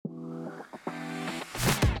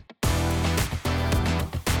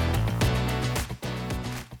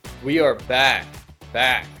We are back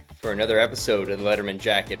for another episode of the Letterman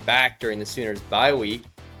Jacket, back during the Sooners bye week,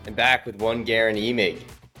 and back with one Garen Emig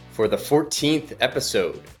for the 14th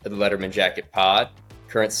episode of the Letterman Jacket pod.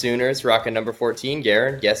 Current Sooners rocking number 14.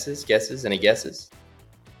 Garen, guesses, any guesses?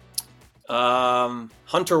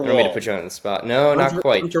 Hunter Wall. I don't mean to put you on the spot. No, not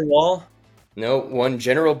quite. Hunter Wall? No, one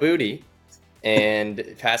General Booty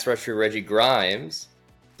and pass rusher Reggie Grimes.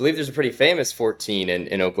 I believe there's a pretty famous 14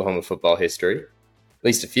 in Oklahoma football history. At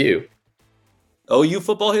least a few. OU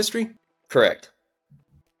football history? Correct.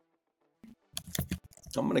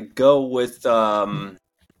 I'm going to go with, I'm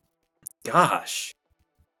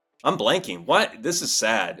blanking. What? This is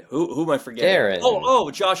sad. Who am I forgetting? Darren. Oh,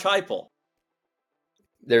 Josh Heupel.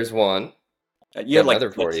 There's one. You had like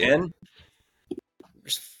another for 10?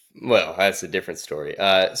 Well, that's a different story.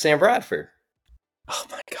 Sam Bradford. Oh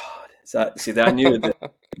my God. I knew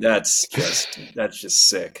that. That's just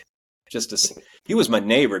sick. He was my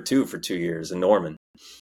neighbor too for 2 years in Norman.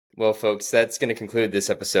 Well, folks, that's going to conclude this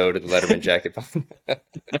episode of the Letterman Jacket.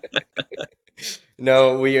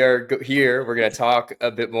 No, we are here. We're going to talk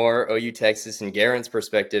a bit more OU Texas and Garen's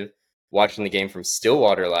perspective watching the game from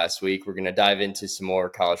Stillwater last week. We're going to dive into some more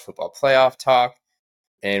college football playoff talk,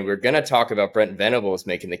 and we're going to talk about Brent Venables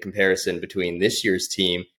making the comparison between this year's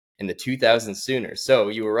team and the 2000 Sooners. So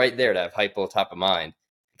you were right there to have Heupel top of mind,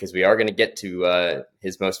 because we are going to get to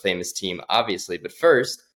his most famous team, obviously. But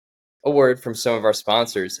first, a word from some of our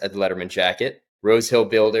sponsors at the Letterman Jacket: Rose Hill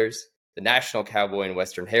Builders, the National Cowboy and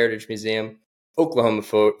Western Heritage Museum, Oklahoma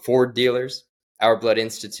Ford Dealers, Our Blood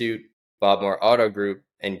Institute, Bob Moore Auto Group,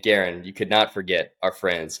 and Garen. You could not forget our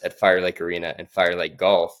friends at Fire Lake Arena and Fire Lake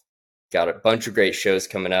Golf. Got a bunch of great shows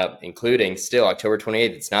coming up, including still October 28th.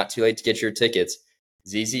 It's not too late to get your tickets.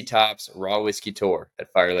 ZZ Top's Raw Whiskey Tour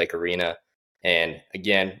at Fire Lake Arena. And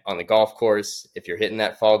again, on the golf course, if you're hitting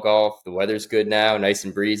that fall golf, the weather's good now, nice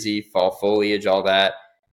and breezy, fall foliage, all that,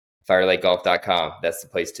 firelakegolf.com. That's the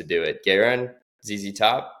place to do it. Garen, ZZ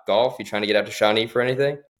Top, golf, you trying to get out to Shawnee for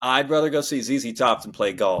anything? I'd rather go see ZZ Top than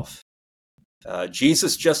play golf.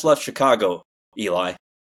 Jesus just left Chicago, Eli.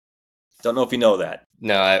 Don't know if you know that.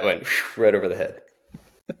 No, I went right over the head.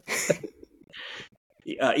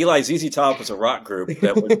 Eli, ZZ Top was a rock group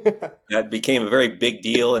that became a very big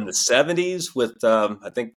deal in the 70s with, I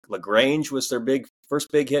think LaGrange was their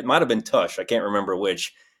first big hit. Might have been Tush. I can't remember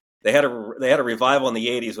which. They had a revival in the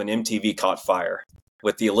 80s when MTV caught fire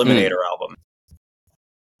with the Eliminator album.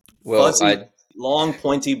 Well, Fuzzy, long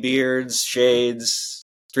pointy beards, shades,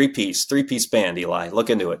 three-piece band, Eli. Look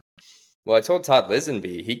into it. Well, I told Todd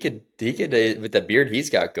Lisenby he could with the beard he's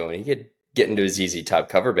got going, he could get into a ZZ Top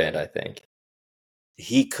cover band, I think.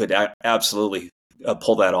 He could absolutely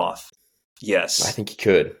pull that off. Yes. I think he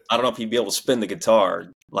could. I don't know if he'd be able to spin the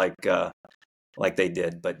guitar like they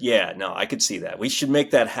did, but yeah, no, I could see that. We should make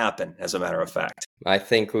that happen, as a matter of fact. I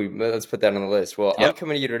think let's put that on the list. Well, yep. I'm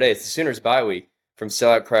coming to you today. It's the Sooners bye week from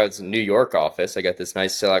Sellout Crowd's New York office. I got this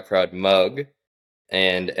nice Sellout Crowd mug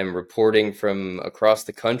and am reporting from across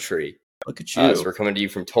the country. Look at you. So we're coming to you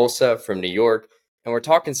from Tulsa, from New York. And we're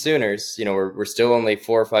talking Sooners. You know, we're still only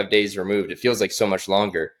 4 or 5 days removed. It feels like so much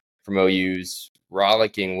longer from OU's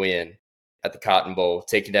rollicking win at the Cotton Bowl,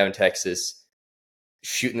 taking down Texas,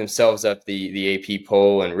 shooting themselves up the AP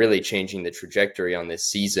poll, and really changing the trajectory on this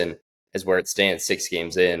season as where it stands 6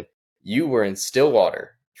 games in. You were in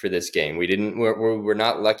Stillwater for this game. We're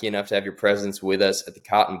not lucky enough to have your presence with us at the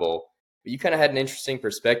Cotton Bowl, but you kind of had an interesting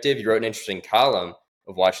perspective. You wrote an interesting column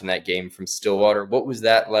of watching that game from Stillwater. What was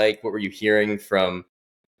that like? What were you hearing from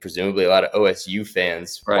presumably a lot of OSU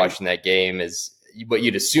fans watching that game? As what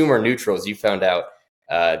you'd assume are neutrals, you found out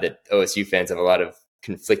that OSU fans have a lot of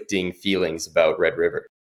conflicting feelings about Red River.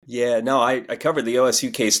 Yeah, no, I covered the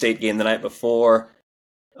OSU K-State game the night before.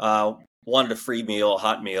 Wanted a free meal, a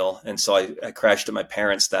hot meal, and so I crashed at my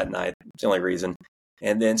parents' that night. It's the only reason.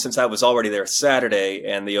 And then since I was already there Saturday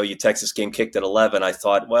and the OU Texas game kicked at 11, I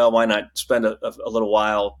thought, well, why not spend a little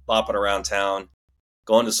while bopping around town,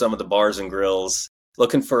 going to some of the bars and grills,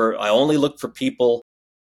 I only looked for people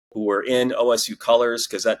who were in OSU colors,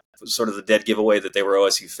 because that was sort of the dead giveaway that they were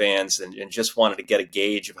OSU fans, and just wanted to get a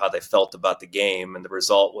gauge of how they felt about the game. And the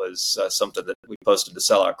result was something that we posted to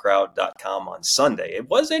selloutcrowd.com on Sunday. It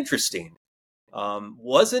was interesting.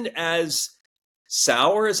 Wasn't as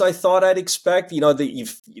sour as I thought I'd expect. You know, the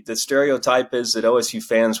stereotype is that OSU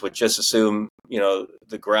fans would just assume,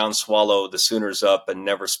 the ground swallow the Sooners up and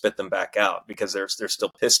never spit them back out, because they're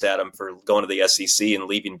still pissed at them for going to the SEC and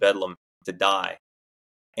leaving Bedlam to die.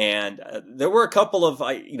 And there were a couple of,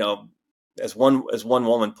 as one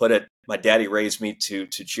woman put it, my daddy raised me to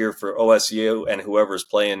cheer for OSU and whoever's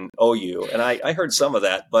playing OU. And I heard some of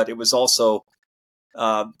that, but it was also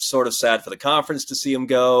Sort of sad for the conference to see him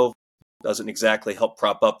go. Doesn't exactly help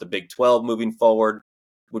prop up the Big 12 moving forward.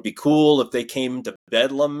 Would be cool if they came to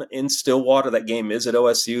Bedlam in Stillwater. That game is at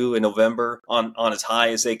OSU in November on as high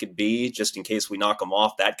as they could be, just in case we knock them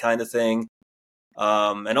off, that kind of thing.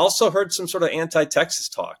 And also heard some sort of anti-Texas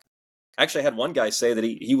talk. Actually, I had one guy say that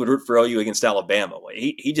he would root for OU against Alabama.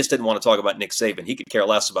 He just didn't want to talk about Nick Saban. He could care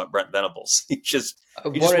less about Brent Venables. He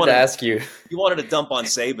wanted to ask you. He wanted to dump on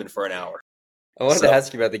Saban for an hour. I wanted to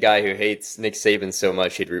ask you about the guy who hates Nick Saban so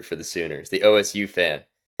much he'd root for the Sooners, the OSU fan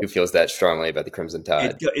who feels that strongly about the Crimson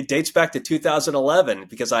Tide. It dates back to 2011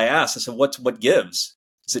 because I asked, I said, what gives?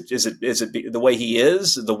 Is it the way he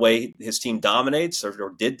is, the way his team dominates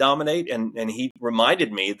or did dominate? And he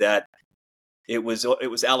reminded me that it was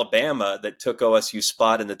Alabama that took OSU's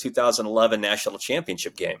spot in the 2011 national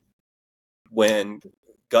championship game when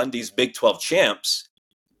Gundy's Big 12 champs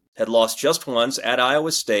had lost just once at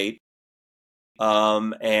Iowa State,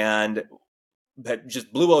 and that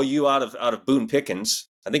just blew OU out of Boone Pickens.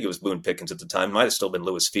 I think it was Boone Pickens at the time. It might have still been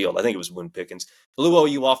Lewis Field. I think it was Boone Pickens. Blew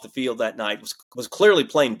OU off the field that night. Was clearly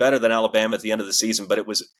playing better than Alabama at the end of the season, but it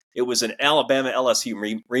was an Alabama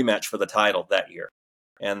LSU rematch for the title that year.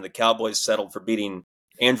 And the Cowboys settled for beating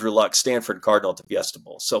Andrew Luck's Stanford Cardinal at the Fiesta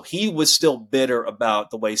Bowl. So he was still bitter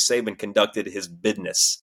about the way Saban conducted his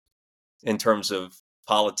business in terms of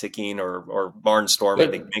politicking or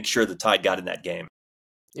barnstorming to make sure the Tide got in that game.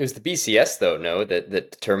 It was the BCS, though, no, that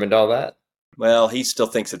determined all that? Well, he still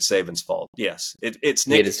thinks it's Saban's fault. Yes, it's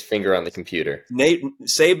Nick. He had his finger on the computer.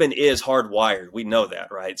 Saban is hardwired. We know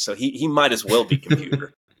that, right? So he might as well be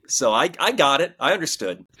computer. So I got it. I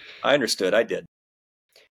understood. I did.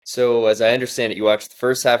 So as I understand it, you watched the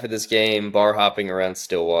first half of this game, bar hopping around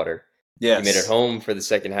Stillwater. Yes. You made it home for the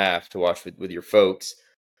second half to watch with your folks.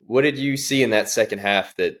 What did you see in that second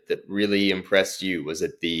half that really impressed you? Was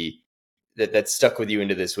it that stuck with you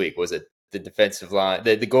into this week? Was it the defensive line,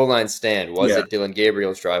 the goal line stand? Was it Dylan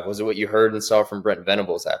Gabriel's drive? Was it what you heard and saw from Brent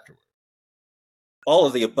Venables afterward? All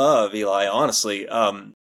of the above, Eli. Honestly,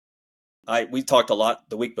 we talked a lot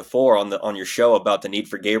the week before on your show about the need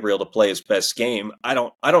for Gabriel to play his best game. I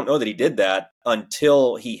don't know that he did that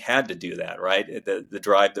until he had to do that, right? The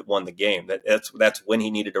drive that won the game. That's when he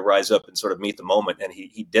needed to rise up and sort of meet the moment, and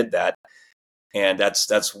he did that, and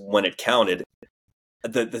that's when it counted.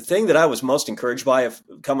 The thing that I was most encouraged by,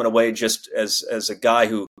 coming away just as a guy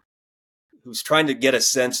who's trying to get a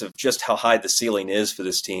sense of just how high the ceiling is for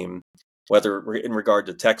this team, whether in regard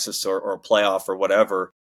to Texas or a playoff or whatever.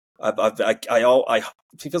 It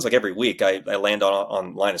feels like every week I land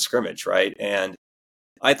on line of scrimmage, right? And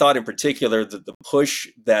I thought in particular that the push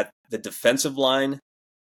that the defensive line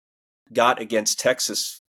got against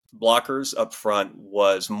Texas blockers up front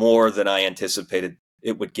was more than I anticipated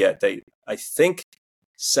it would get. I think,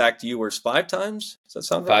 sacked Ewers 5 times. Does that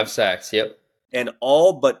sound right? 5 sacks, yep. And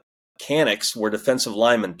all but Canics were defensive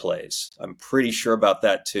lineman plays. I'm pretty sure about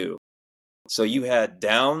that too. So you had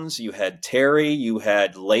Downs, you had Terry, you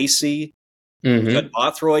had Lacey, you had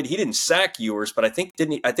Bothroyd. He didn't sack Ewers, but I think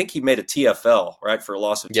he made a TFL, right, for a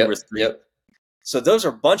loss of 2 or 3. Yep. So those are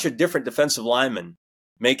a bunch of different defensive linemen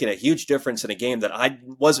making a huge difference in a game that I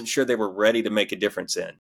wasn't sure they were ready to make a difference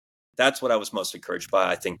in. That's what I was most encouraged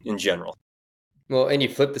by, I think, in general. Well, and you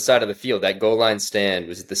flip the side of the field. That goal line stand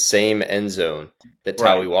was at the same end zone that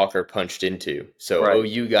Tally Walker punched into. So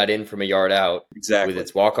OU got in from a yard out with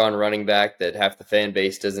its walk-on running back that half the fan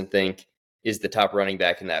base doesn't think is the top running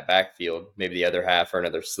back in that backfield. Maybe the other half or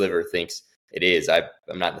another sliver thinks it is. I'm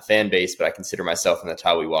not in the fan base, but I consider myself in the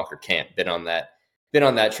Tally Walker camp. Been on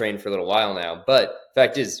that train for a little while now. But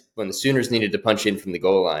fact is, when the Sooners needed to punch in from the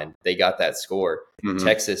goal line, they got that score. Mm-hmm.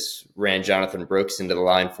 Texas ran Jonathan Brooks into the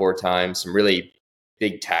line 4 times. Some really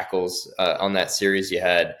big tackles on that series. You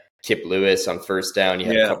had Kip Lewis on first down. You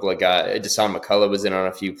had a couple of guys. Desan McCullough was in on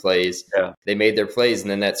a few plays. Yeah. They made their plays, and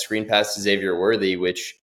then that screen pass to Xavier Worthy,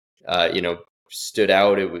 which stood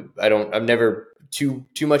out. I'm never too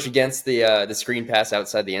much against the screen pass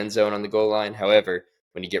outside the end zone on the goal line. However,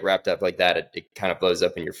 when you get wrapped up like that, it kind of blows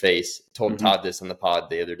up in your face. I told Todd this on the pod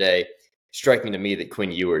the other day. Striking to me that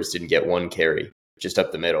Quinn Ewers didn't get 1 carry just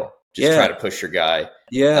up the middle. Just try to push your guy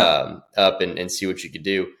up and see what you could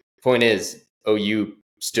do. Point is, OU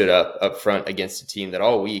stood up front against a team that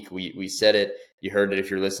all week we said it. You heard it if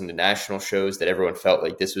you're listening to national shows, that everyone felt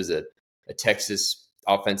like this was a Texas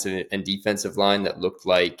offensive and defensive line that looked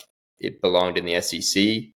like it belonged in the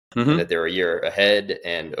SEC, and that they were a year ahead.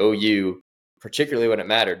 And OU, particularly when it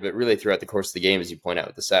mattered, but really throughout the course of the game, as you point out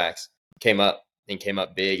with the sacks, came up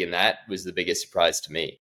big, and that was the biggest surprise to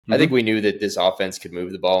me. I think we knew that this offense could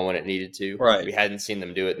move the ball when it needed to. Right. We hadn't seen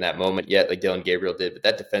them do it in that moment yet, like Dylan Gabriel did, but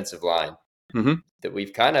that defensive line that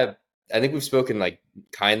we've I think we've spoken like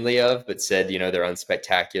kindly of, but said, they're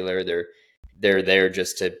unspectacular. They're there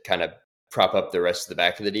just to kind of prop up the rest of the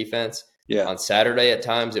back of the defense. Yeah. On Saturday, at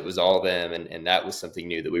times, it was all them, and that was something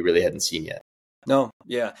new that we really hadn't seen yet. No,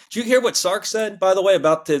 yeah. Did you hear what Sark said, by the way,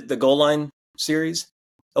 about the goal line series?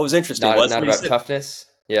 That was interesting. Not about toughness.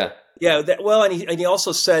 Yeah. Yeah. And he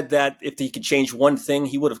also said that if he could change one thing,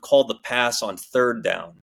 he would have called the pass on third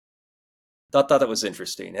down. Thought that was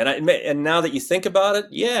interesting. And now that you think about it,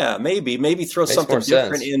 yeah, maybe throw Makes something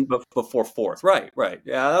different sense. in before fourth. Right.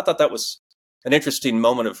 Yeah, I thought that was an interesting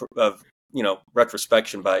moment of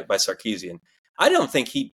retrospection by Sarkisian. I don't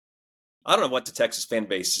know what the Texas fan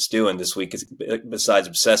base is doing this week besides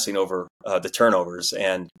obsessing over the turnovers.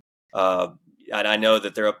 And I know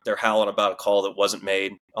that they're howling about a call that wasn't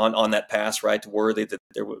made on that pass, right, to Worthy. That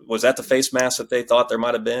was that the face mask that they thought there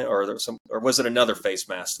might have been, or was it another face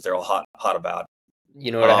mask that they're all hot about?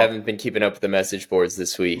 You know what? I haven't been keeping up with the message boards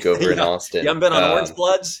this week over in Austin. You haven't been on Orange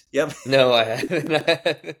Bloods? Yep. No, I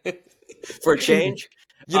haven't. For a change?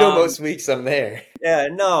 Most weeks I'm there. Yeah,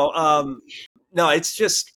 no, it's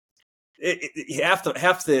just half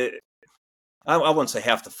the. I wouldn't say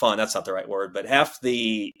half the fun. That's not the right word, but half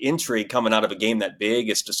the intrigue coming out of a game that big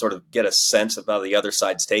is to sort of get a sense of how the other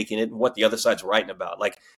side's taking it and what the other side's writing about.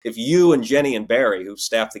 Like if you and Jenny and Barry, who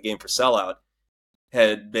staffed the game for Sellout,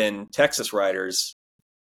 had been Texas writers,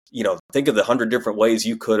 think of the 100 different ways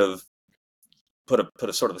you could have put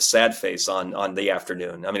a sort of a sad face on the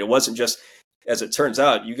afternoon. I mean, it wasn't just, as it turns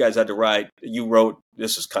out, you guys had to write. You wrote,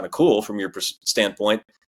 this is kind of cool from your standpoint,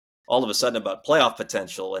 all of a sudden about playoff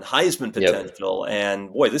potential and Heisman potential. Yep.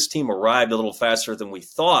 And boy, this team arrived a little faster than we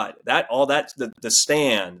thought. The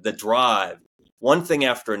stand, the drive, one thing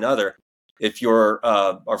after another. If you're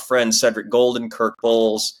our friend Cedric Golden, Kirk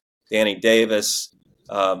Bowles, Danny Davis,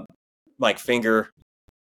 Mike Finger,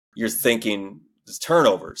 you're thinking the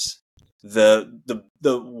turnovers,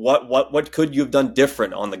 what could you have done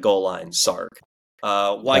different on the goal line, Sark?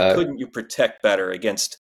 Why couldn't you protect better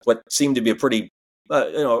against what seemed to be a pretty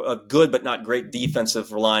a good but not great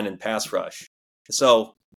defensive line and pass rush?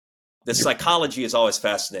 So the psychology is always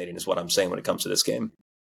fascinating, is what I'm saying when it comes to this game.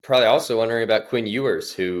 Probably also wondering about Quinn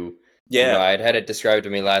Ewers, who I'd had it described to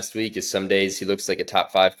me last week as some days he looks like a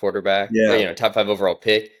top 5 quarterback, top 5 overall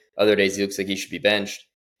pick. Other days he looks like he should be benched.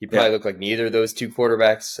 He probably looked like neither of those two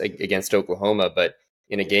quarterbacks against Oklahoma, but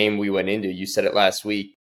in a game we went into, you said it last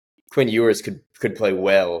week, Quinn Ewers could play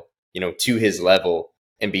well, to his level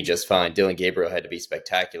and be just fine. Dillon Gabriel had to be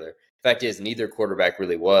spectacular. Fact is, neither quarterback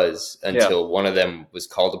really was until one of them was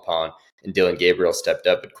called upon and Dillon Gabriel stepped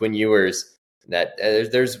up. But Quinn Ewers, there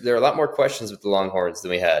are a lot more questions with the Longhorns than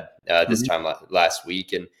we had this time last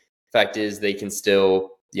week. And fact is, they can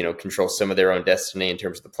still, control some of their own destiny in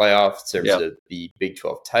terms of the playoffs, in terms of the Big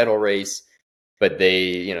 12 title race. But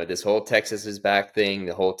they, this whole Texas is back thing,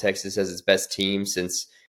 the whole Texas has its best team since,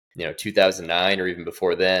 2009 or even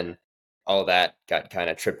before then. All that got kind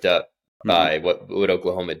of tripped up by what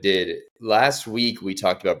Oklahoma did. Last week, we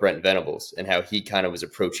talked about Brent Venables and how he kind of was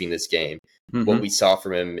approaching this game, what we saw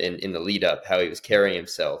from him in the lead up, how he was carrying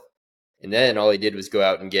himself. And then all he did was go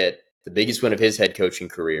out and get the biggest win of his head coaching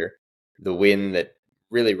career, the win that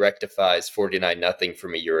really rectifies 49-0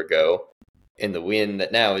 from a year ago, and the win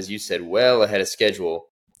that now, as you said, well ahead of schedule,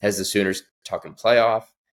 has the Sooners talking playoff,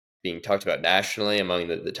 being talked about nationally among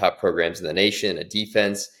the top programs in the nation, a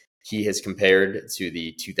defense he has compared to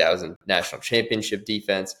the 2000 national championship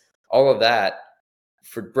defense. All of that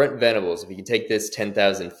for Brent Venables, if he can take this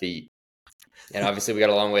 10,000 feet, and obviously we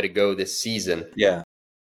got a long way to go this season. Yeah.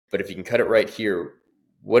 But if he can cut it right here,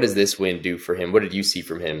 what does this win do for him? What did you see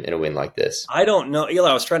from him in a win like this? I don't know.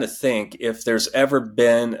 Eli, I was trying to think if there's ever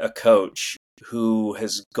been a coach who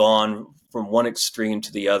has gone from one extreme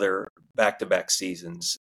to the other back-to-back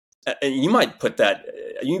seasons. You might put that,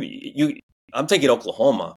 I'm thinking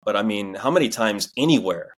Oklahoma, but I mean, how many times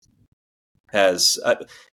anywhere has, of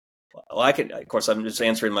course, I'm just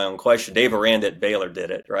answering my own question. Dave Aranda at Baylor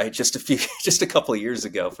did it, right? Just a couple of years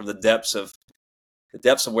ago, from the depths of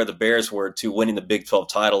where the Bears were to winning the Big 12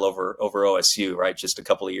 title over OSU, right? Just a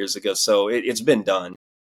couple of years ago. So it's been done,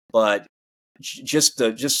 but just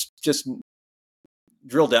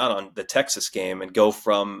drill down on the Texas game and go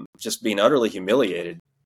from just being utterly humiliated,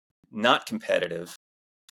 not competitive,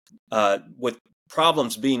 with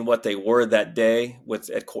problems being what they were that day,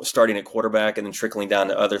 starting at quarterback and then trickling down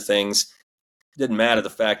to other things. It didn't matter the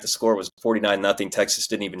fact the score was 49-0. Texas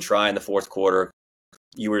didn't even try in the fourth quarter.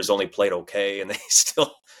 Ewers only played okay, and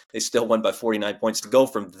they still won by 49 points. To go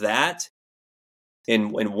from that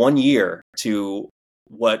in 1 year to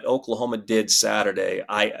what Oklahoma did Saturday,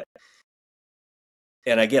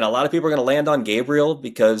 And again, a lot of people are going to land on Gabriel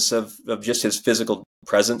because of just his physical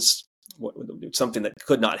presence, something that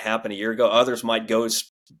could not happen a year ago. Others might go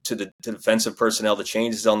to the defensive personnel, the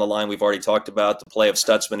changes on the line we've already talked about, the play of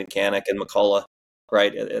Stutzman and Kanak and McCullough,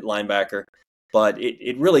 right, at linebacker. But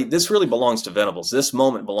this really belongs to Venables. This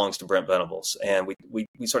moment belongs to Brent Venables, and we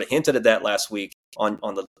sort of hinted at that last week on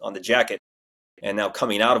the jacket, and now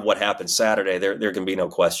coming out of what happened Saturday, there can be no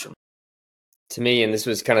question. To me, and this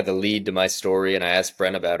was kind of the lead to my story, and I asked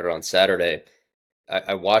Brent about it on Saturday.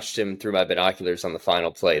 I watched him through my binoculars on the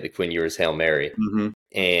final play, the Quinn Ewers Hail Mary,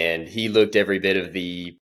 and he looked every bit of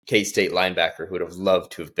the K-State linebacker who would have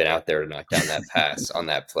loved to have been out there to knock down that pass on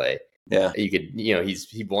that play. Yeah, you could,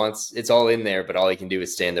 he wants, it's all in there, but all he can do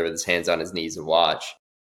is stand there with his hands on his knees and watch.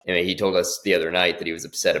 I mean, he told us the other night that he was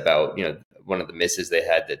upset about, one of the misses they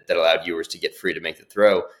had that allowed Ewers to get free to make the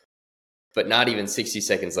throw. But not even 60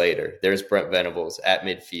 seconds later, there's Brent Venables at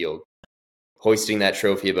midfield, hoisting that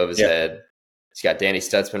trophy above his head. He's got Danny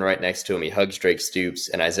Stutzman right next to him. He hugs Drake Stoops,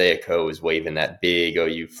 and Isaiah Coe is waving that big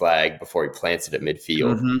OU flag before he plants it at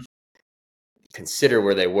midfield. Consider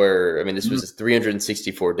where they were. I mean, this was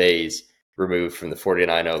 364 days removed from the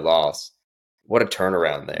 49-0 loss. What a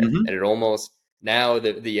turnaround there. And it almost, now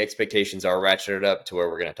the expectations are ratcheted up to where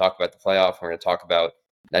we're going to talk about the playoff. We're going to talk about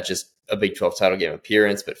not just a Big 12 title game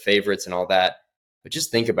appearance, but favorites and all that. But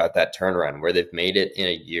just think about that turnaround, where they've made it in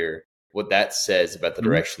a year, what that says about the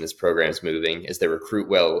direction this program's moving as they recruit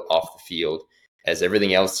well off the field, as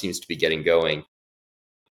everything else seems to be getting going.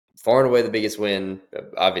 Far and away the biggest win,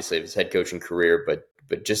 obviously, of his head coaching career,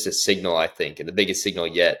 but just a signal, I think, and the biggest signal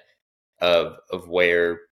yet of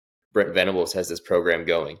where Brent Venables has this program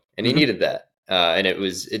going. And he needed that. And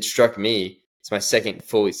it struck me, it's my second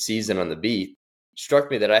full season on the beat,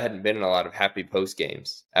 struck me that I hadn't been in a lot of happy post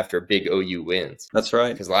games after big OU wins. That's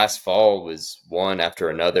right. Because last fall was one after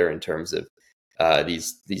another in terms of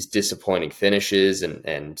these disappointing finishes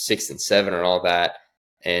and 6 and 7 and all that.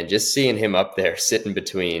 And just seeing him up there sitting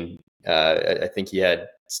between, I think he had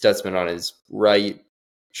Stutzman on his right,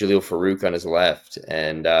 Jalil Farouk on his left,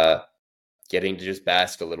 and getting to just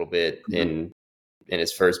bask a little bit in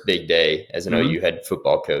his first big day as an OU head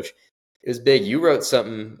football coach. It was big. You wrote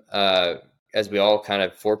something, as we all kind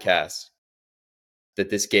of forecast,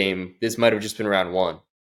 that this might have just been round one,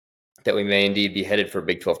 that we may indeed be headed for a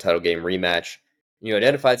Big 12 title game rematch. You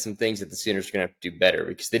identified some things that the Sooners are going to have to do better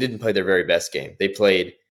because they didn't play their very best game. They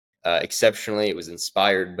played exceptionally. It was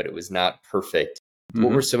inspired, but it was not perfect.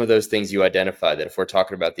 What were some of those things you identified that if we're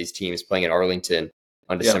talking about these teams playing in Arlington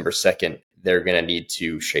on December 2nd, they're going to need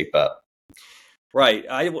to shape up? Right.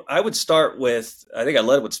 I would start with, I think I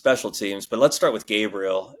led with special teams, but let's start with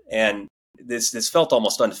Gabriel. And this felt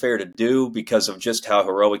almost unfair to do because of just how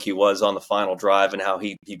heroic he was on the final drive and how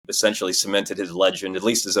he essentially cemented his legend, at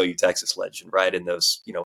least his OU Texas legend, right, in those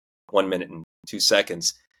 1 minute and 2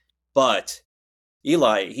 seconds. But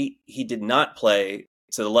Eli, he did not play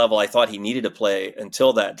to the level I thought he needed to play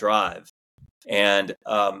until that drive, and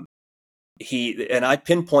I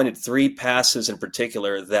pinpointed 3 passes in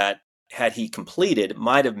particular that, had he completed,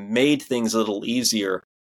 might have made things a little easier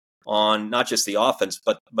on not just the offense,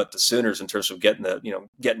 but the Sooners in terms of getting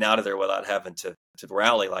out of there without having to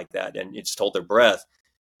rally like that and just hold their breath.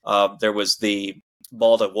 There was the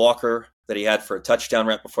ball to Walker that he had for a touchdown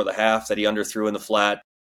right before the half that he underthrew in the flat.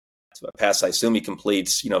 It's a pass I assume he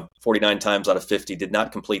completes, 49 times out of 50, did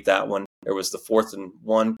not complete that one. There was the 4th and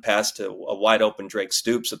 1 pass to a wide open Drake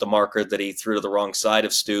Stoops at the marker that he threw to the wrong side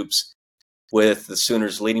of Stoops, with the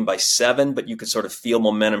Sooners leading by 7, but you could sort of feel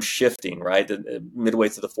momentum shifting, right? Midway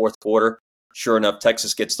through the fourth quarter, sure enough,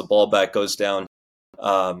 Texas gets the ball back, goes down,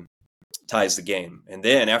 ties the game. And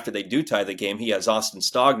then after they do tie the game, he has Austin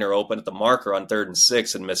Stogner open at the marker on 3rd and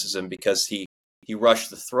 6 and misses him because he rushed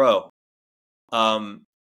the throw.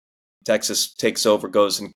 Texas takes over,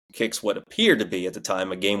 goes and kicks what appeared to be at the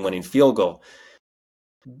time a game-winning field goal.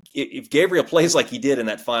 If Gabriel plays like he did in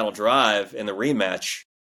that final drive in the rematch,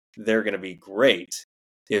 they're going to be great.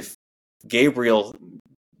 If Gabriel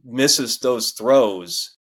misses those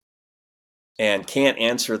throws and can't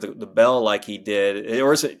answer the bell like he did,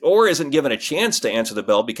 or isn't given a chance to answer the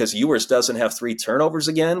bell because Ewers doesn't have 3 turnovers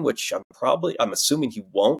again, which I'm assuming he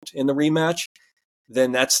won't in the rematch,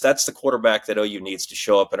 then that's the quarterback that OU needs to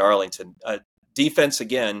show up in Arlington. Defense,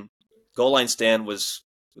 again, goal line stand was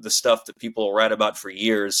the stuff that people will write about for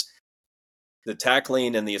years. The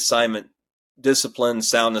tackling and the assignment discipline,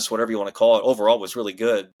 soundness, whatever you want to call it, overall was really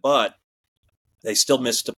good, but they've still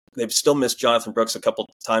missed Jonathan Brooks a couple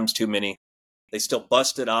times too many. They still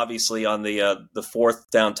busted, obviously, on the 4th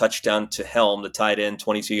down touchdown to Helm, the tight end,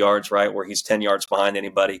 22 yards, right, where he's 10 yards behind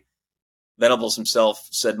anybody. Venables himself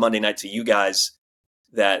said Monday night to you guys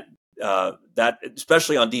that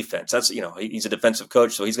especially on defense. That's, he's a defensive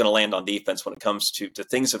coach, so he's going to land on defense when it comes to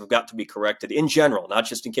things that have got to be corrected in general, not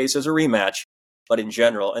just in case there's a rematch, but in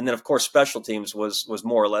general. And then, of course, special teams was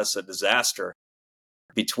more or less a disaster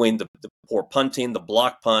between the poor punting, the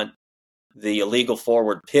block punt, the illegal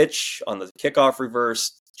forward pitch on the kickoff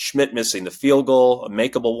reverse, Schmidt missing the field goal, a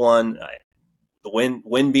makeable one, the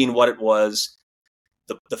win being what it was,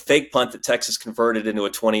 the fake punt that Texas converted into a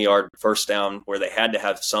 20-yard first down where they had to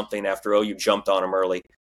have something after OU jumped on them early.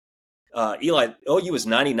 Eli, OU was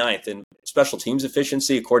 99th in special teams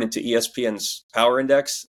efficiency according to ESPN's Power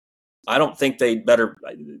Index. I don't think it'd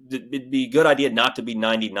be a good idea not to be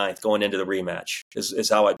 99th going into the rematch, is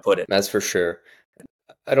how I'd put it. That's for sure.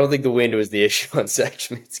 I don't think the wind was the issue on Zach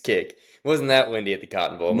Schmidt's kick. It wasn't that windy at the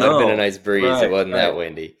Cotton Bowl. It might have been a nice breeze. Right, it wasn't that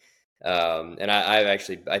windy. And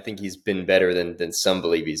I think he's been better than some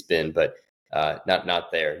believe he's been, but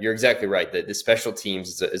not there. You're exactly right. The special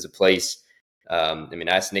teams is a place.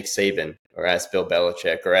 Ask Nick Saban or ask Bill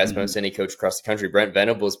Belichick or ask most any coach across the country. Brent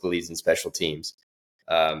Venables believes in special teams,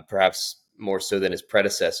 perhaps more so than his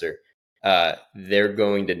predecessor. They're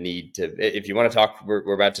going to need to, if you want to talk,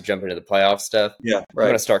 we're about to jump into the playoff stuff. Yeah, right. We're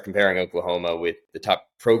going to start comparing Oklahoma with the top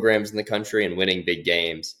programs in the country and winning big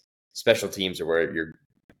games. Special teams are where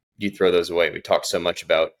you throw those away. We talked so much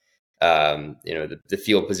about, the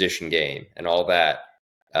field position game and all that,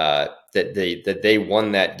 that they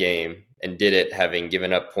won that game and did it having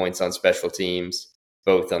given up points on special teams,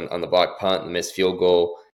 both on the block punt, the missed field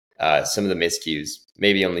goal, some of the miscues.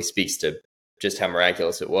 Maybe only speaks to just how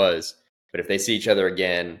miraculous it was. But if they see each other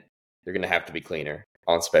again, they're going to have to be cleaner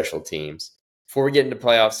on special teams. Before we get into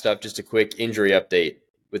playoff stuff, just a quick injury update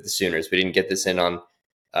with the Sooners. We didn't get this in on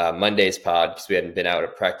Monday's pod because we hadn't been out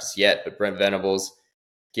of practice yet, but Brent Venables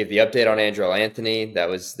gave the update on Andrel Anthony. That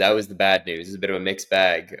was the bad news. It's a bit of a mixed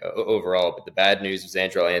bag overall, but the bad news was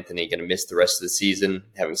Andrel Anthony going to miss the rest of the season,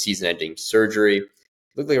 having season-ending surgery.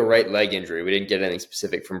 Looked like a right leg injury. We didn't get anything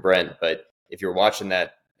specific from Brent, but if you're watching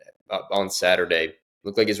that on Saturday,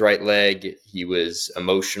 looked like his right leg. He was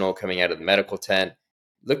emotional coming out of the medical tent.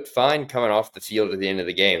 Looked fine coming off the field at the end of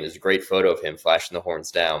the game. There's a great photo of him flashing the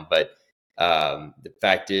horns down, but the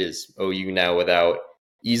fact is, OU now without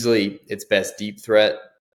easily its best deep threat,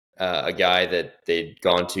 a guy that they'd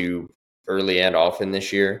gone to early and often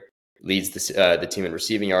this year, leads the team in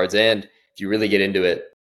receiving yards. And if you really get into it,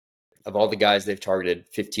 of all the guys they've targeted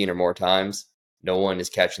 15 or more times, no one is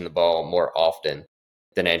catching the ball more often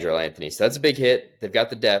than Andrel Anthony. So that's a big hit. They've got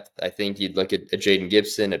the depth. I think you'd look at Jaden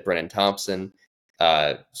Gibson, at Brennan Thompson,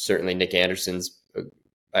 certainly Nick Anderson's.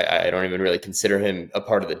 I don't even really consider him a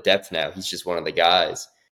part of the depth now. He's just one of the guys.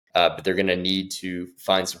 But they're going to need to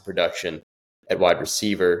find some production at wide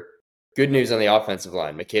receiver. Good news on the offensive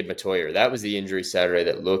line. McCade Matoyer. That was the injury Saturday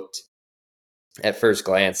that looked at first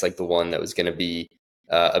glance like the one that was going to be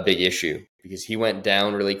a big issue because he went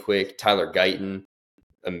down really quick. Tyler Guyton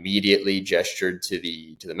immediately gestured to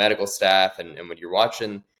the medical staff. And when you're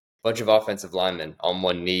watching a bunch of offensive linemen on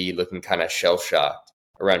one knee looking kind of shell-shocked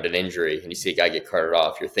around an injury and you see a guy get carted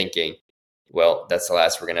off, you're thinking, well, that's the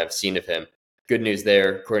last we're going to have seen of him. Good news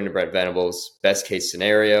there, according to Brent Venables, best case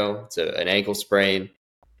scenario, it's an ankle sprain.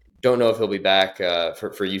 Don't know if he'll be back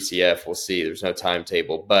for UCF. We'll see. There's no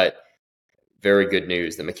timetable, but very good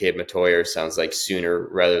news that McCade Matoyer sounds like sooner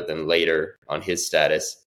rather than later on his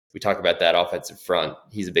status. We talk about that offensive front.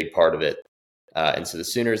 He's a big part of it. And so the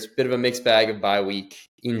Sooners, bit of a mixed bag of bye week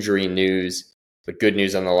injury news, but good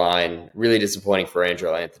news on the line. Really disappointing for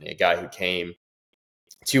Andrel Anthony, a guy who came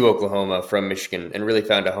to Oklahoma from Michigan and really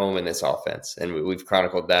found a home in this offense. And we've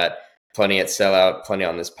chronicled that plenty at Sellout, plenty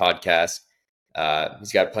on this podcast.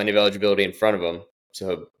 He's got plenty of eligibility in front of him,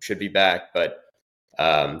 so should be back. But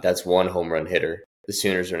that's one home run hitter the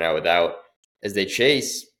Sooners are now without as they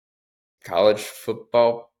chase college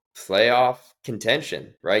football playoff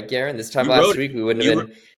contention, right, Garen? This time last week we wouldn't have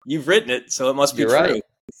been. You've written it, so it must be true. Right.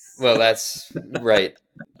 Well, that's right,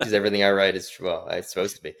 because everything I write is, it's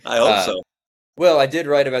supposed to be. I hope so. Well, I did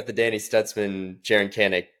write about the Danny Stutzman, Jaron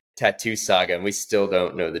Kanik tattoo saga, and we still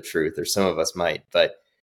don't know the truth, or some of us might, but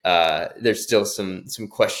there's still some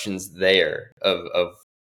questions there of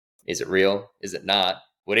is it real? Is it not?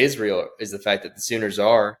 What is real is the fact that the Sooners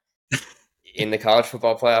are in the college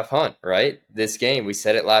football playoff hunt, right? This game, we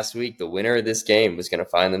said it last week, the winner of this game was going to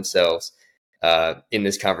find themselves in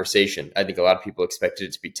this conversation. I think a lot of people expected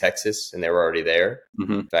it to be Texas, and they were already there.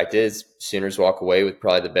 Mm-hmm. Fact is, Sooners walk away with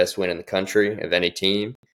probably the best win in the country of any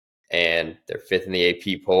team, and they're fifth in the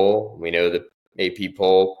AP poll. We know the AP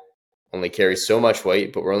poll only carries so much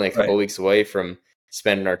weight, but we're only a couple weeks away from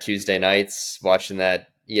spending our Tuesday nights watching that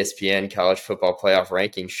ESPN college football playoff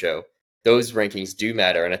rankings show. those rankings do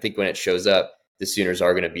matter. And I think when it shows up, the Sooners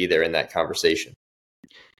are going to be there in that conversation.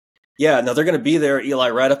 Yeah, no, they're going to be there, Eli,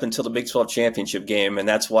 right up until the Big 12 championship game. And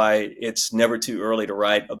that's why it's never too early to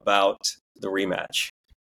write about the rematch.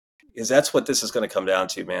 Because that's what this is going to come down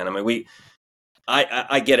to, man. I mean,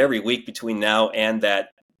 I get every week between now and that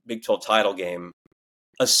Big 12 title game,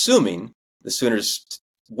 assuming the Sooners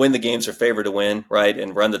win the games they're favored to win, right,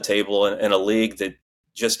 and run the table in a league that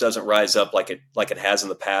just doesn't rise up like it has in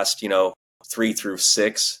the past, 3 through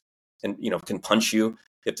 6, and can punch you.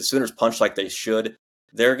 If the Sooners punch like they should,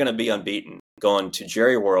 they're going to be unbeaten going to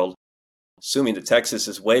Jerry World, assuming that Texas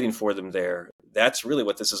is waiting for them there. That's really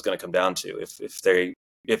what this is going to come down to. If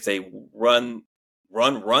they run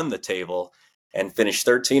the table and finish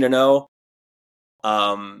 13-0,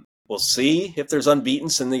 we'll see if there's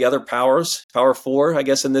unbeatens in the other powers, Power 4, I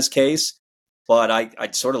guess in this case. But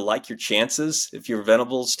I'd sort of like your chances if you're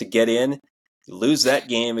Venables to get in. You lose that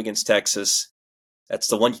game against Texas, that's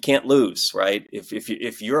the one you can't lose, right?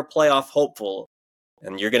 If you're a playoff hopeful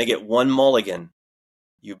and you're going to get one mulligan,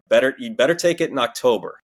 you better take it in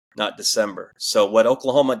October, not December. So what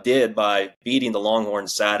Oklahoma did by beating the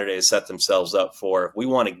Longhorns Saturday is set themselves up for, if we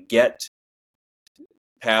want to get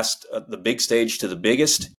past the big stage to the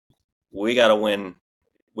biggest, we got to win.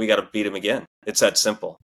 We got to beat them again. It's that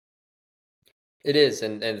simple. It is,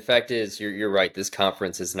 and the fact is, you're right. This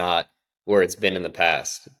conference is not where it's been in the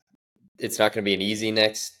past. It's not going to be an easy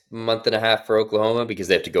next month and a half for Oklahoma because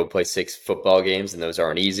they have to go play 6 football games, and those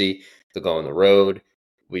aren't easy. They'll go on the road.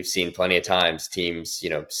 We've seen plenty of times teams,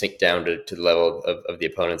 sink down to the level of the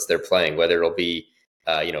opponents they're playing, whether it'll be,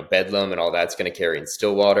 Bedlam and all that's going to carry in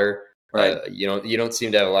Stillwater. Right. You don't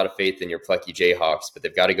seem to have a lot of faith in your plucky Jayhawks, but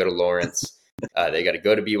they've got to go to Lawrence. They got to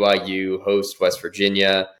go to BYU, host West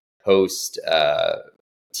Virginia, host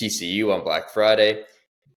TCU on Black Friday.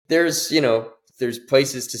 There's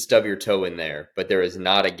places to stub your toe in there, but there is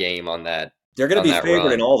not a game on that. They're going to be favored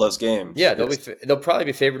run. in all those games. Yeah, they'll probably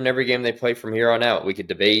be favored in every game they play from here on out. We could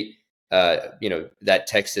debate, that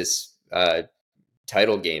Texas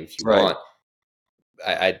title game if you want.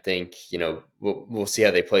 I think, we'll see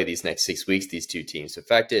how they play these next 6 weeks, these two teams. The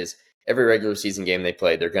fact is, every regular season game they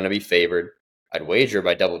play, they're going to be favored. I'd wager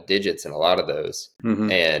by double digits in a lot of those. Mm-hmm.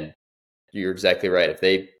 And you're exactly right. If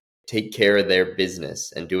they take care of their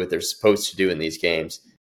business and do what they're supposed to do in these games,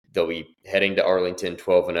 they'll be heading to Arlington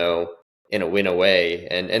 12-0 in a win away.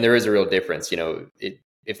 And there is a real difference.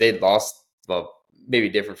 If they'd lost, well, maybe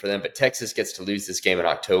different for them, but Texas gets to lose this game in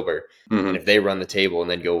October. Mm-hmm. And if they run the table and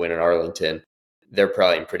then go win in Arlington, they're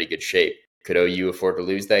probably in pretty good shape. Could OU afford to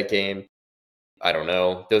lose that game? I don't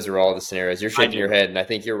know. Those are all the scenarios. You're shaking your head, and I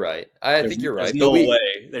think you're right. I think you're right.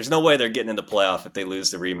 There's no way they're getting into playoff if they lose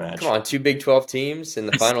the rematch. Come on, 2 Big 12 teams in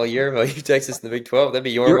the final year of OU Texas in the Big 12. That'd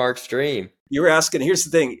be Mark's dream. You were asking. Here's the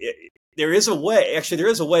thing. There is a way. Actually, there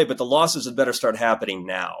is a way, but the losses had better start happening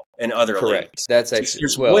now in other leagues. That's actually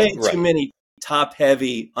there's way too many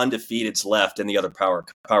top-heavy undefeateds left in the other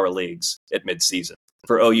power leagues at midseason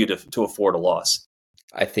for OU to afford a loss.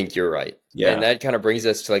 I think you're right. Yeah. And that kind of brings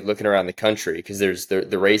us to looking around the country, because there's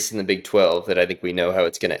the race in the Big 12 that I think we know how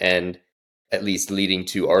it's going to end, at least leading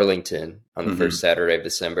to Arlington on the first Saturday of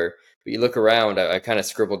December. But you look around, I kind of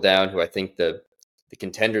scribbled down who I think the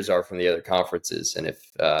contenders are from the other conferences. And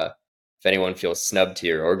if anyone feels snubbed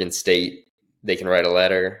here, Oregon State, they can write a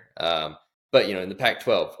letter. But, in the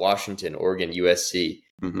Pac-12, Washington, Oregon, USC,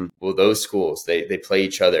 will those schools, they play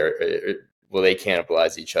each other? Will they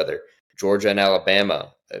cannibalize each other? Georgia and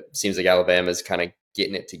Alabama. It seems like Alabama's kind of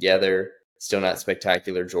getting it together. Still not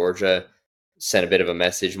spectacular. Georgia sent a bit of a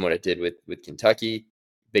message in what it did with Kentucky.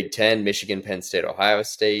 Big Ten, Michigan, Penn State, Ohio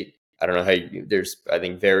State. I don't know how there's, I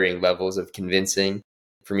think, varying levels of convincing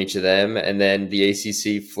from each of them. And then the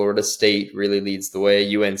ACC, Florida State really leads the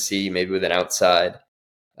way. UNC, maybe with an outside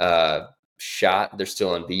shot. They're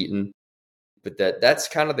still unbeaten. But that's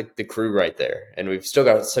kind of the crew right there. And we've still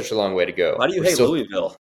got such a long way to go. Why do you hate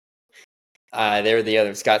Louisville? They're the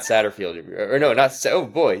other Scott Satterfield, or no, not. Oh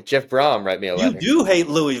boy, Jeff Brom, write me a letter. You do hate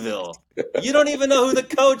Louisville. You don't even know who the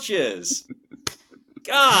coach is.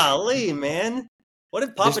 Golly, man! What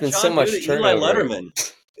did Papa John do to Eli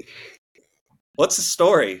Letterman? What's the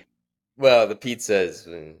story? Well, the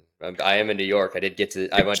pizzas. I am in New York. I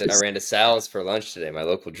ran to Sal's for lunch today, my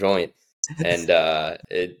local joint, and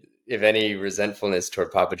if any resentfulness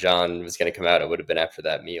toward Papa John was going to come out, it would have been after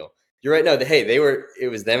that meal. You're right. No, it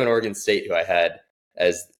was them and Oregon State who I had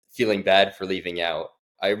as feeling bad for leaving out.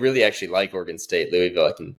 I really actually like Oregon State. Louisville,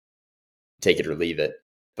 I can take it or leave it.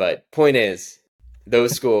 But point is,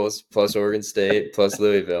 those schools, plus Oregon State, plus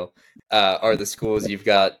Louisville, are the schools you've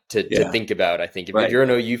got to think about, I think. If you're an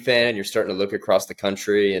OU fan and you're starting to look across the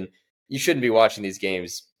country and, you shouldn't be watching these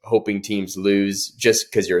games hoping teams lose just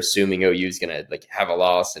because you're assuming OU is going to like have a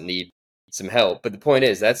loss and need some help. But the point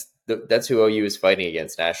is that's who OU is fighting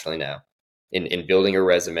against nationally now in building a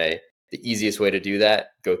resume. The easiest way to do that,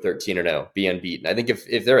 go 13-0, be unbeaten. I think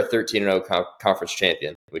if they're a 13-0 conference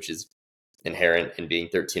champion, which is inherent in being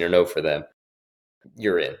 13-0 for them,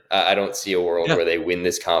 you're in. I don't see a world where they win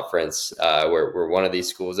this conference, where one of these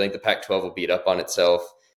schools, I think the Pac-12 will beat up on itself.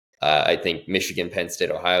 I think Michigan, Penn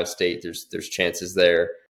State, Ohio State, there's chances there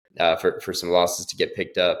for some losses to get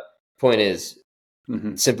picked up. Point is,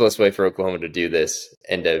 simplest way for Oklahoma to do this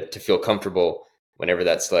and to feel comfortable whenever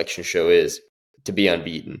that selection show is, to be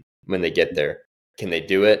unbeaten when they get there. Can they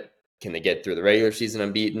do it? Can they get through the regular season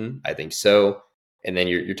unbeaten? I think so. And then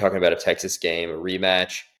you're talking about a Texas game, a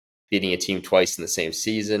rematch, beating a team twice in the same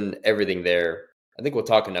season, everything there. I think we'll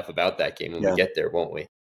talk enough about that game when we get there, won't we?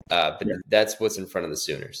 But that's what's in front of the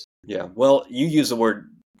Sooners. Yeah. Well, you use the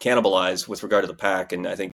word cannibalize with regard to the Pac, and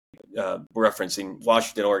I think referencing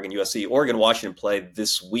Washington, Oregon, USC. Oregon, Washington play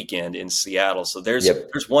this weekend in Seattle. So there's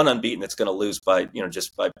one unbeaten that's going to lose by,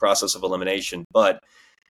 just by process of elimination. But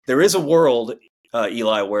there is a world,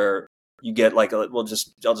 Eli, where you get like, I'll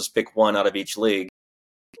just pick one out of each league,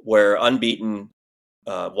 where unbeaten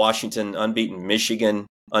Washington, unbeaten Michigan,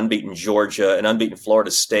 unbeaten Georgia, and unbeaten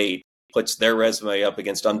Florida State puts their resume up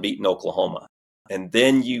against unbeaten Oklahoma. And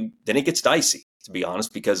then it gets dicey, to be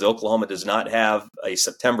honest, because Oklahoma does not have a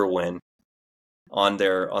September win on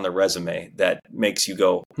their resume that makes you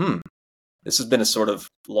go, this has been a sort of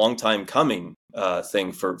long time coming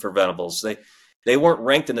thing for Venables. They weren't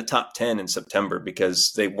ranked in the top 10 in September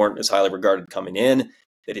because they weren't as highly regarded coming in.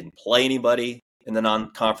 They didn't play anybody in the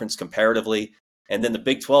non-conference comparatively. And then the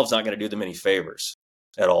Big 12 is not going to do them any favors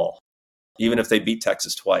at all, even if they beat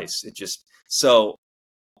Texas twice. So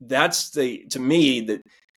that's to me,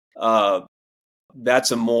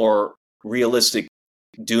 that's a more realistic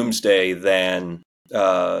doomsday than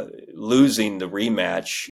losing the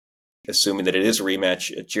rematch, assuming that it is a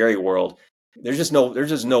rematch at Jerry World. There's just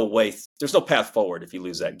no way. There's no path forward if you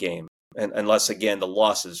lose that game, and unless again the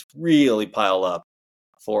losses really pile up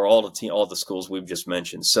for all the schools we've just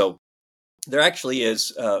mentioned. So there actually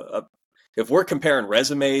is. If we're comparing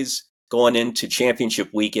resumes going into championship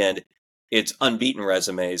weekend, it's unbeaten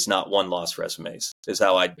resumes, not one-loss resumes. Is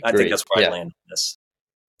how I think that's where I land on this.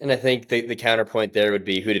 And I think the counterpoint there would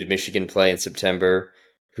be, who did Michigan play in September?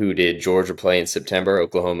 Who did Georgia play in September?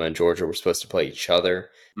 Oklahoma and Georgia were supposed to play each other.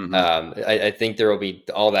 Mm-hmm. I think there will be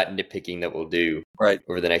all that nitpicking that we'll do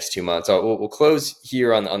over the next 2 months. We'll close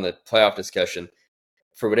here on the playoff discussion.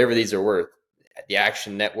 For whatever these are worth, the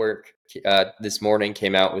Action Network this morning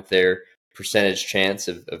came out with their percentage chance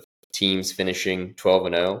of teams finishing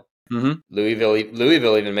 12-0. Mm-hmm.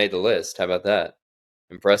 Louisville even made the list. How about that?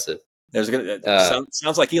 Impressive.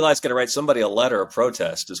 Sounds like Eli's going to write somebody a letter of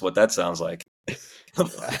protest, is what that sounds like.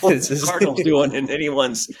 Cardinals doing in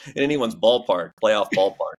anyone's ballpark, playoff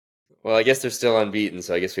ballpark. Well, I guess they're still unbeaten,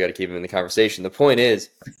 so I guess we got to keep them in the conversation. The point is,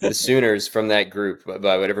 the Sooners from that group,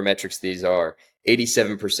 by whatever metrics these are,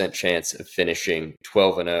 87% chance of finishing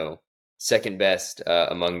 12-0, second best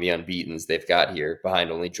among the unbeatens they've got here,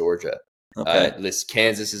 behind only Georgia. Okay.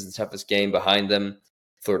 Kansas is the toughest game behind them.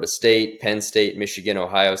 Florida State, Penn State, Michigan,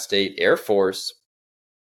 Ohio State, Air Force.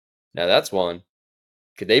 Now that's one.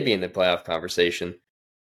 Could they be in the playoff conversation?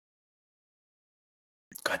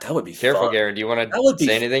 God, that would be careful, fun. Garen. Do you want to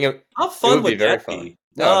say anything? How fun would that be?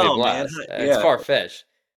 No, it'd be a blast. Man. It's far-fetched.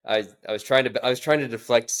 I was trying to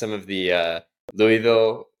deflect some of the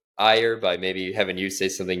Louisville ire by maybe having you say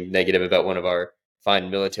something negative about one of our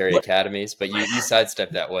fine military academies, but you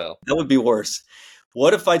sidestepped that well. That would be worse.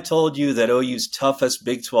 What if I told you that OU's toughest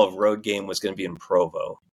Big 12 road game was going to be in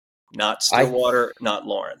Provo? Not Stillwater, not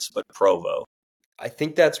Lawrence, but Provo. I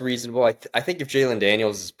think that's reasonable. I think if Jalen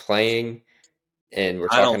Daniels is playing, and we're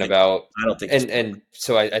talking about... I don't think and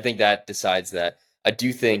so I think that decides that. I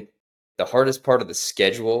do think the hardest part of the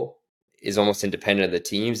schedule is almost independent of the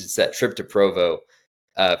teams. It's that trip to Provo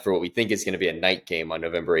for what we think is going to be a night game on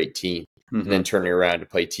November 18th, and then turning around to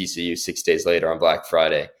play TCU 6 days later on Black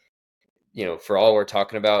Friday. For all we're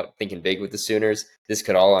talking about, thinking big with the Sooners, this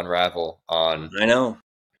could all unravel on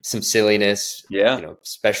some silliness. Yeah.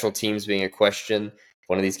 Special teams being a question. If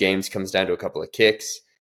one of these games comes down to a couple of kicks,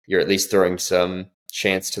 you're at least throwing some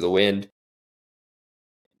chance to the wind.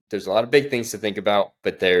 There's a lot of big things to think about,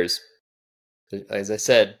 but there's, as I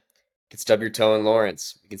said, you can stub your toe in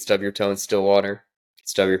Lawrence. You can stub your toe in Stillwater. You can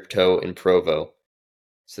stub your toe in Provo.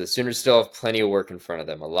 So the Sooners still have plenty of work in front of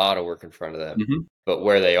them, a lot of work in front of them. Mm-hmm. But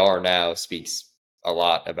where they are now speaks a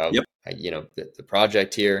lot about the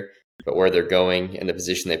project here, but where they're going and the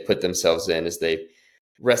position they put themselves in as they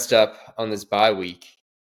rest up on this bye week.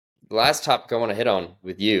 The last topic I want to hit on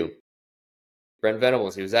with you, Brent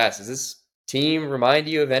Venables, he was asked, does this team remind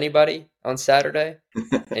you of anybody on Saturday?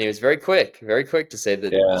 And he was very quick to say the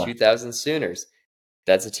 2000 Sooners.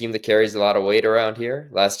 That's a team that carries a lot of weight around here.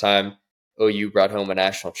 Last time OU brought home a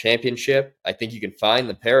national championship. I think you can find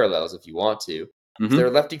the parallels if you want to. Is there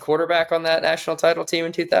a lefty quarterback on that national title team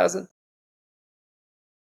in 2000?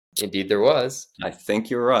 Indeed, there was. I think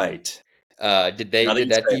you're right. Did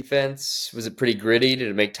that defense, was it pretty gritty? Did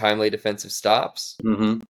it make timely defensive stops?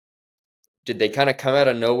 Mm-hmm. Did they kind of come out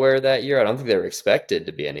of nowhere that year? I don't think they were expected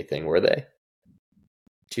to be anything, were they?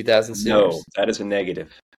 2000 Sooners? No, that is a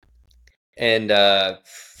negative. And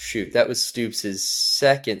that was Stoops'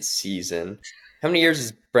 second season. How many years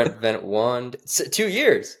has Brent Venables won? 2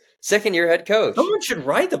 years. Second year head coach. Someone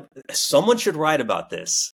should write about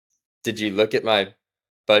this. Did you look at my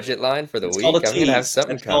budget line for the week? I'm going to have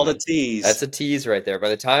something coming. Called a tease. That's a tease right there. By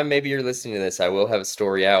the time maybe you're listening to this, I will have a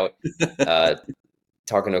story out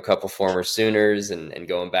talking to a couple former Sooners and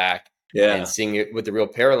going back and seeing what the real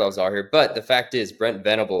parallels are here. But the fact is, Brent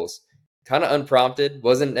Venables, kind of unprompted,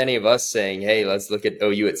 wasn't any of us saying, hey, let's look at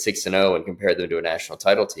OU at 6-0 and compare them to a national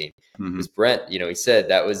title team. It was Brent, he said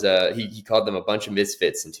that was he called them a bunch of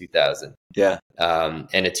misfits in 2000. Yeah.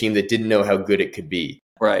 And a team that didn't know how good it could be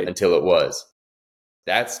until it was.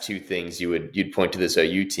 That's two things you'd point to this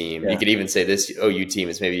OU team. Yeah. You could even say this OU team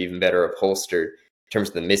is maybe even better upholstered in terms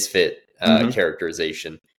of the misfit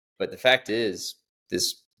characterization. But the fact is,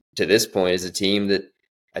 this to this point is a team that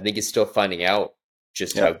I think is still finding out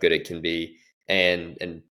just how good it can be.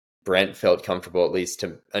 And Brent felt comfortable at least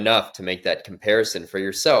enough to make that comparison for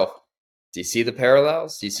yourself. Do you see the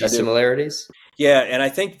parallels? Do you see similarities? Yeah, and I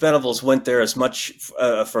think Venables went there as much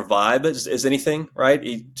for vibe as anything, right?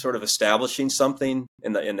 He sort of establishing something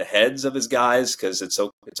in the heads of his guys, because it's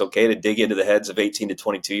okay to dig into the heads of 18 to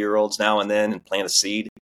 22-year-olds now and then and plant a seed.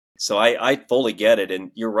 So I fully get it,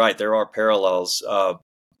 and you're right. There are parallels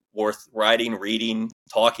worth writing, reading,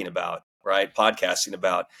 talking about, right? Podcasting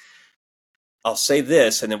about. I'll say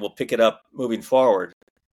this, and then we'll pick it up moving forward.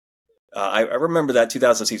 I remember that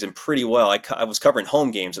 2000 season pretty well. I was covering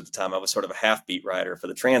home games at the time. I was sort of a half beat writer for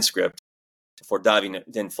the transcript before diving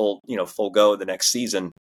in full go the next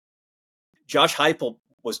season. Josh Heupel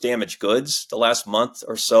was damaged goods the last month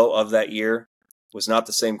or so of that year. Was not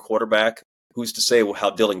the same quarterback. Who's to say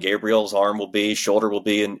how Dylan Gabriel's arm will be, shoulder will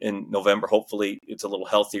be in November? Hopefully, it's a little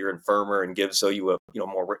healthier and firmer and gives OU a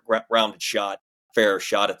more rounded shot, fairer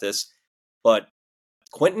shot at this. But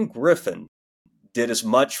Quentin Griffin did as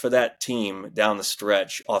much for that team down the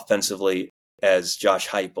stretch offensively as Josh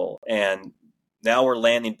Heupel. And now we're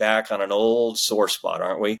landing back on an old sore spot,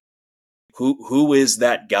 aren't we? Who is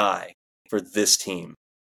that guy for this team?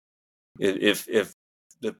 If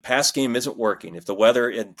the pass game isn't working, if the weather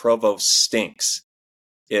in Provo stinks,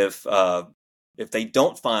 if they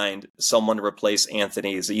don't find someone to replace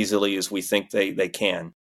Anthony as easily as we think they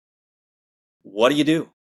can, what do you do?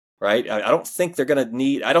 Right? I don't think they're going to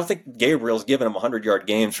need. I don't think Gabriel's giving them 100-yard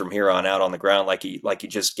games from here on out on the ground like he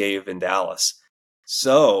just gave in Dallas.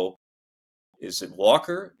 So, is it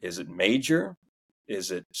Walker? Is it Major?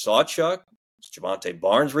 Is it Sawchuk? Does Javante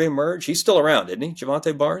Barnes reemerge? He's still around, isn't he?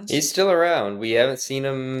 Javante Barnes? He's still around. We haven't seen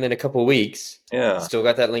him in a couple weeks. Yeah, still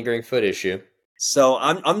got that lingering foot issue. So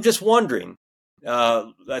I'm just wondering.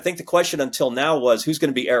 I think the question until now was who's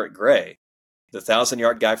going to be Eric Gray, the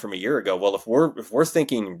 1,000-yard guy from a year ago. Well, if we're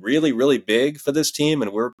thinking really, really big for this team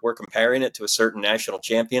and we're comparing it to a certain national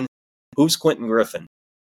champion, who's Quentin Griffin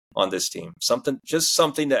on this team? Something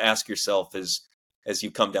to ask yourself as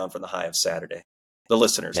you come down from the high of Saturday. The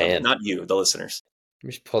listeners, not you, the listeners.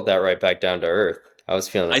 We just pulled that right back down to earth. I was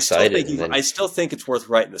feeling excited. I still think it's worth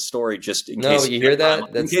writing the story just in case. No, you hear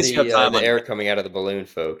that? That's the air coming out of the balloon,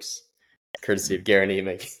 folks. Courtesy of Garen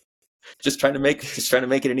Emick. Just trying to make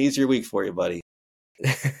it an easier week for you, buddy.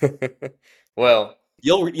 Well,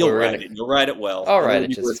 you'll write it. You'll write it well. I'll write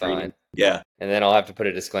it just fine. Reading. Yeah, and then I'll have to put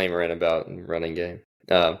a disclaimer in about running game.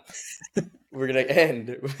 We're gonna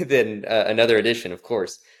end with another edition, of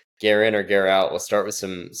course. Gare in or Gare out. We'll start with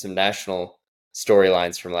some national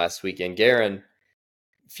storylines from last weekend. Garen,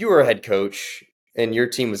 if you were a head coach and your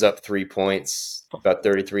team was up 3 points, about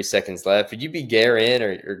 33 seconds left, would you be Gare in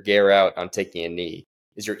or Gare out on taking a knee?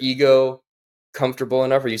 Is your ego comfortable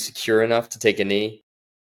enough? Are you secure enough to take a knee?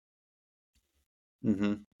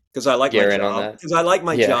 Because I like my job. Because I like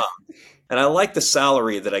my job, and I like the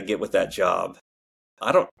salary that I get with that job.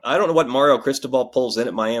 I don't know what Mario Cristobal pulls in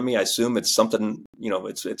at Miami. I assume it's something.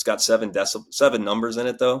 It's got seven numbers in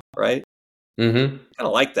it, though, right? Mm-hmm. Kind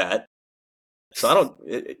of like that. So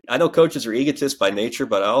I know coaches are egotists by nature,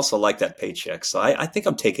 but I also like that paycheck. So I think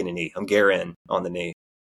I'm taking a knee. I'm Guerin on the knee.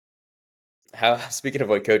 Speaking of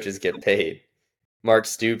what coaches get paid, Mark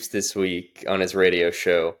Stoops this week on his radio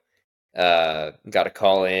show got a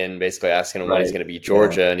call in basically asking him when he's going to be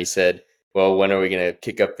Georgia. And he said, well, when are we going to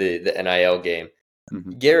kick up the NIL game?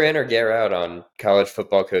 Gear in or gear out on college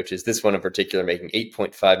football coaches, this one in particular making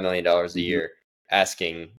 $8.5 million a year,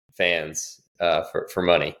 asking fans for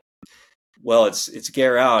money. Well, it's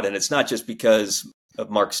gear out, and it's not just because of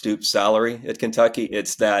Mark Stoops' salary at Kentucky.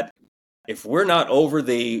 It's that if we're not over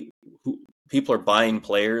the people are buying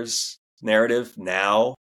players narrative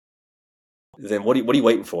now, then what are you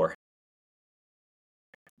waiting for?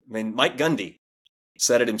 I mean, Mike Gundy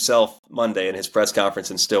said it himself Monday in his press conference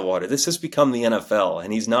in Stillwater. This has become the NFL,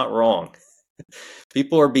 and he's not wrong.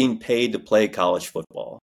 People are being paid to play college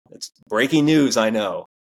football. It's breaking news, I know.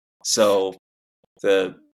 So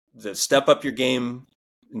the step up your game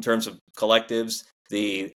in terms of collectives.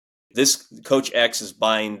 This Coach X is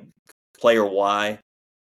buying player Y.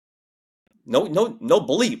 No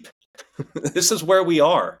bleep. This is where we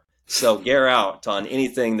are. So gear out on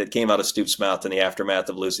anything that came out of Stoops' mouth in the aftermath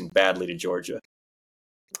of losing badly to Georgia.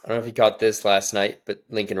 I don't know if you caught this last night, but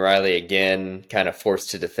Lincoln Riley again kind of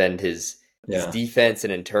forced to defend his defense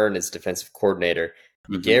and in turn his defensive coordinator.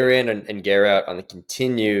 You gear in and gear out on the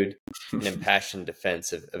continued and impassioned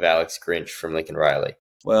defense of Alex Grinch from Lincoln Riley.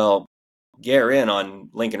 Well, gear in on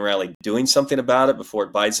Lincoln Riley doing something about it before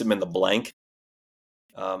it bites him in the blank.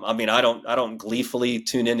 I mean, I don't gleefully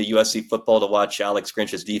tune into USC football to watch Alex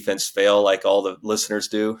Grinch's defense fail like all the listeners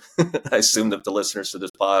do. I assume that the listeners to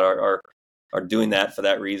this pod are doing that for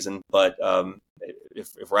that reason. But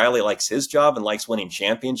if Riley likes his job and likes winning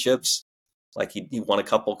championships, like he won a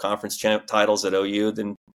couple conference titles at OU,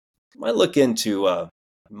 then might look into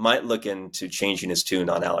changing his tune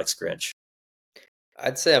on Alex Grinch.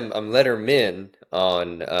 I'd say I'm Letterman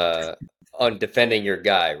on defending your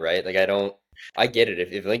guy, right? Like I get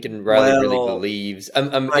it. If Lincoln Riley really believes,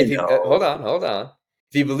 hold on.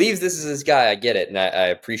 If he believes this is his guy, I get it, and I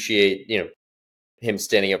appreciate him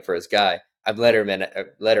standing up for his guy. I'd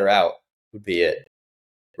letter out would be it.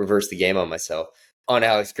 Reverse the game on myself on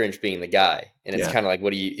Alex Grinch being the guy, and it's kind of like,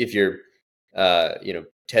 if you're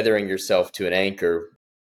tethering yourself to an anchor,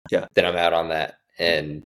 then I'm out on that.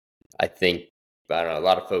 And I think I don't know. A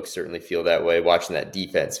lot of folks certainly feel that way. Watching that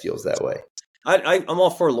defense feels that way. I'm all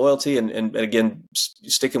for loyalty and again,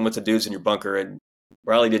 sticking with the dudes in your bunker. And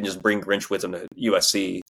Riley didn't just bring Grinch with him to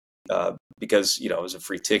USC because, it was a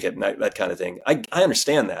free ticket and that kind of thing. I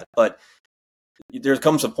understand that. But there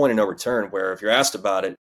comes a point in no return where if you're asked about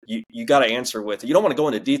it, you got to answer with, you don't want to go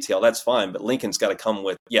into detail. That's fine. But Lincoln's got to come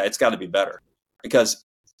with, it's got to be better because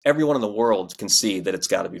everyone in the world can see that it's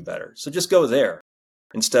got to be better. So just go there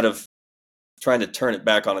instead of trying to turn it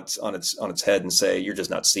back on its head and say you're just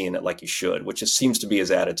not seeing it like you should, which just seems to be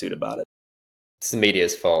his attitude about it. It's the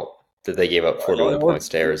media's fault that they gave up 41 points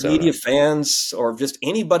to Arizona. Media fans or just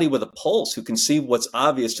anybody with a pulse who can see what's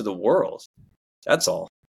obvious to the world. That's all.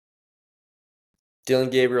 Dillon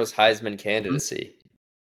Gabriel's Heisman candidacy.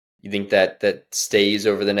 You think that stays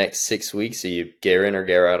over the next 6 weeks? Are you gear in or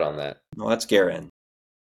gear out on that? No, that's gear in.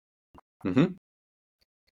 Mm-hmm.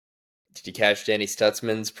 Did you catch Danny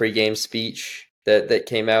Stutzman's pregame speech that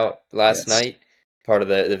came out last night? Part of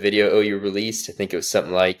the video OU released. I think it was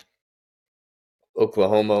something like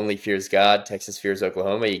Oklahoma only fears God, Texas fears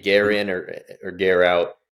Oklahoma. You gear in or gear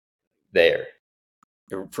out there?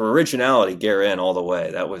 For originality, gear in all the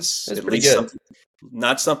way. That was at least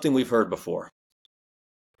not something we've heard before.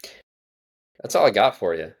 That's all I got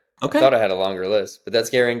for you. Okay. I thought I had a longer list, but that's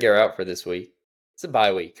gear in, gear out for this week. It's a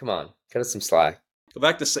bye week. Come on, cut us some slack.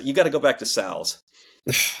 You got to go back to Sal's.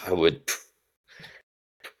 I would.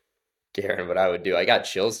 Garen, what I would do. I got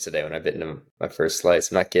chills today when I bit into my first slice.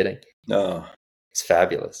 I'm not kidding. No. It's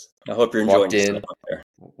fabulous. I hope you're enjoying yourself up there.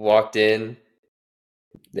 Walked in.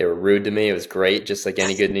 They were rude to me. It was great, just like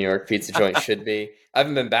any good New York pizza joint should be. I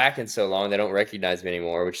haven't been back in so long. They don't recognize me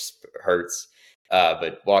anymore, which hurts.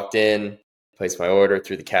 But walked in, placed my order,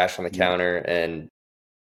 threw the cash on the counter, and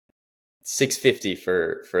 $6.50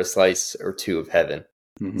 for a slice or two of heaven.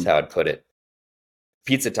 That's how I'd put it.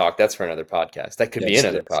 Pizza talk, that's for another podcast. That could be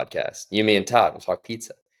another podcast. You, me, and Todd will talk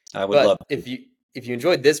pizza. I would love it. If you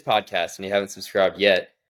enjoyed this podcast and you haven't subscribed yet,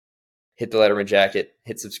 hit the Letterman jacket,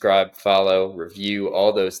 hit subscribe, follow, review,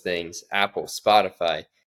 all those things. Apple, Spotify,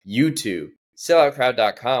 YouTube,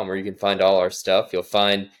 selloutcrowd.com, where you can find all our stuff. You'll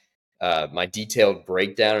find my detailed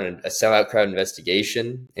breakdown and a Sellout Crowd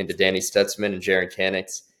investigation into Danny Stutzman and Jaren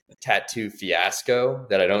Kanik's tattoo fiasco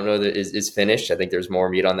that I don't know that is finished. I think there's more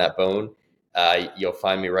meat on that bone. You'll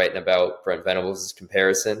find me writing about Brent Venables'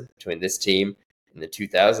 comparison between this team and the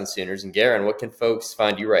 2000 Sooners. And Garen, what can folks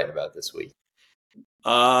find you writing about this week?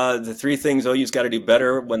 The three things OU's got to do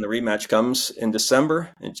better when the rematch comes in December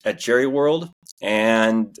at Jerry World,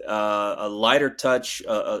 and a lighter touch,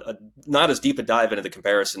 not as deep a dive into the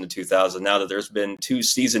comparison to 2000 now that there's been 2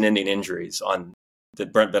 season-ending injuries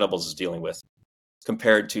that Brent Venables is dealing with,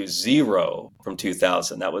 compared to 0 from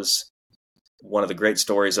 2000. That was one of the great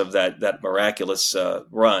stories of that miraculous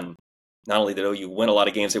run. Not only did OU win a lot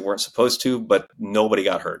of games they weren't supposed to, but nobody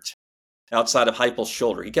got hurt. Outside of Heupel's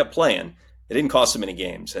shoulder, he kept playing. It didn't cost him any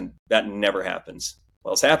games, and that never happens.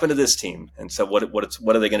 Well, it's happened to this team, and so what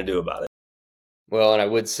are they going to do about it? Well, and I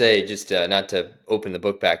would say, just not to open the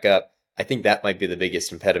book back up, I think that might be the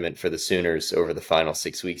biggest impediment for the Sooners over the final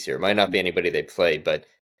 6 weeks here. It might not be anybody they play, but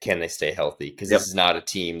can they stay healthy? Because this is not a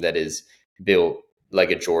team that is built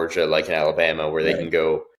like a Georgia, like an Alabama, where they can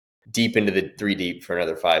go deep into the 3 deep for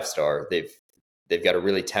another 5-star. They've got a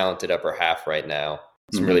really talented upper half right now.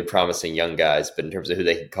 Some really promising young guys, but in terms of who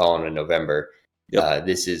they can call on in November,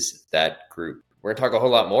 this is that group. We're going to talk a whole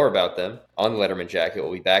lot more about them on the Letterman Jacket.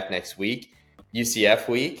 We'll be back next week. UCF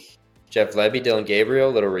week, Jeff Lebby, Dylan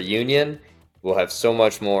Gabriel, little reunion. We'll have so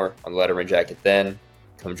much more on the Letterman Jacket then.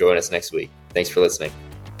 Come join us next week. Thanks for listening.